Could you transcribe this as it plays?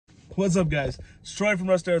What's up, guys? It's Troy from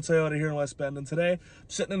Russ Darrow Toyota here in West Bend, and today I'm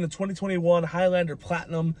sitting in the 2021 Highlander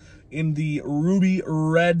Platinum in the ruby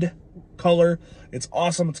red color. It's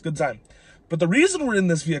awesome. It's a good time. But the reason we're in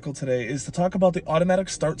this vehicle today is to talk about the automatic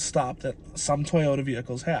start-stop that some Toyota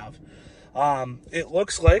vehicles have. It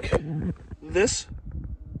looks like this.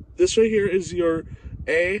 This right here is your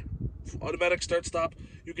automatic start-stop.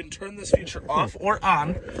 You can turn this feature off or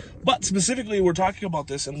on, but specifically we're talking about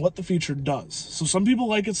this and what the feature does. So some people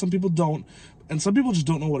like it, some people don't, and some people just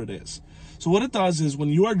don't know what it is. So what it does is when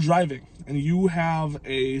you are driving and you have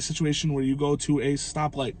a situation where you go to a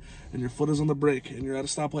stoplight and your foot is on the brake and you're at a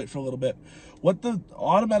stoplight for a little bit, what the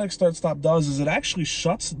automatic start-stop does is it actually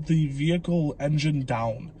shuts the vehicle engine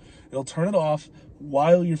down. It'll turn it off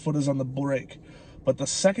while your foot is on the brake. But the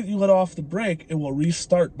second you let off the brake, it will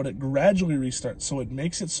restart, but it gradually restarts. So it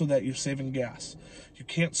makes it so that you're saving gas. You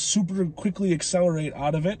can't super quickly accelerate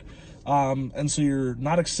out of it. And so you're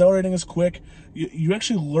not accelerating as quick. You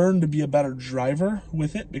actually learn to be a better driver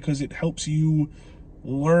with it because it helps you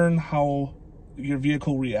learn how your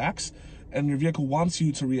vehicle reacts. And your vehicle wants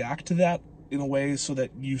you to react to that in a way so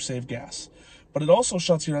that you save gas. But it also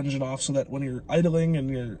shuts your engine off so that when you're idling and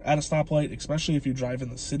you're at a stoplight, especially if you drive in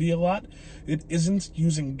the city a lot, it isn't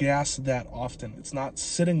using gas that often. It's not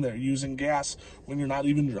sitting there using gas when you're not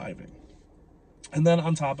even driving. And then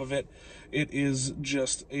on top of it, it is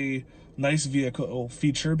just a nice vehicle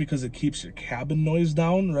feature because it keeps your cabin noise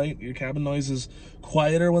down, right? Your cabin noise is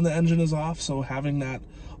quieter when the engine is off, so having that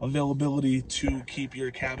availability to keep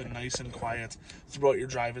your cabin nice and quiet throughout your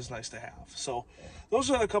drive is nice to have. So those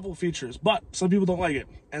are a couple of features, but some people don't like it.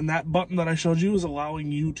 And that button that I showed you is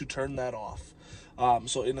allowing you to turn that off.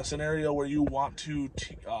 So in a scenario where you want to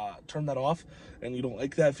turn that off and you don't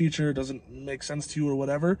like that feature, it doesn't make sense to you or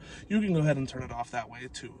whatever, you can go ahead and turn it off that way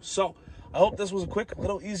too. So I hope this was a quick,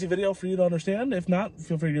 little easy video for you to understand. If not,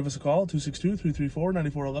 feel free to give us a call,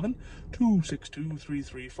 262-334-9411,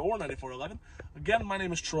 262-334-9411. Again, my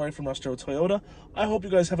name is Troy from Russ Darrow Toyota. I hope you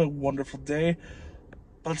guys have a wonderful day.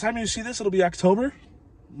 By the time you see this, it'll be October,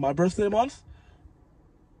 my birthday month.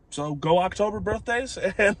 So go October birthdays,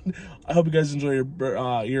 and I hope you guys enjoy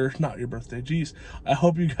not your birthday, geez. I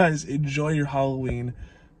hope you guys enjoy your Halloween.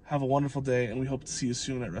 Have a wonderful day, and we hope to see you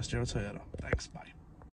soon at Russ Darrow Toyota. Thanks, bye.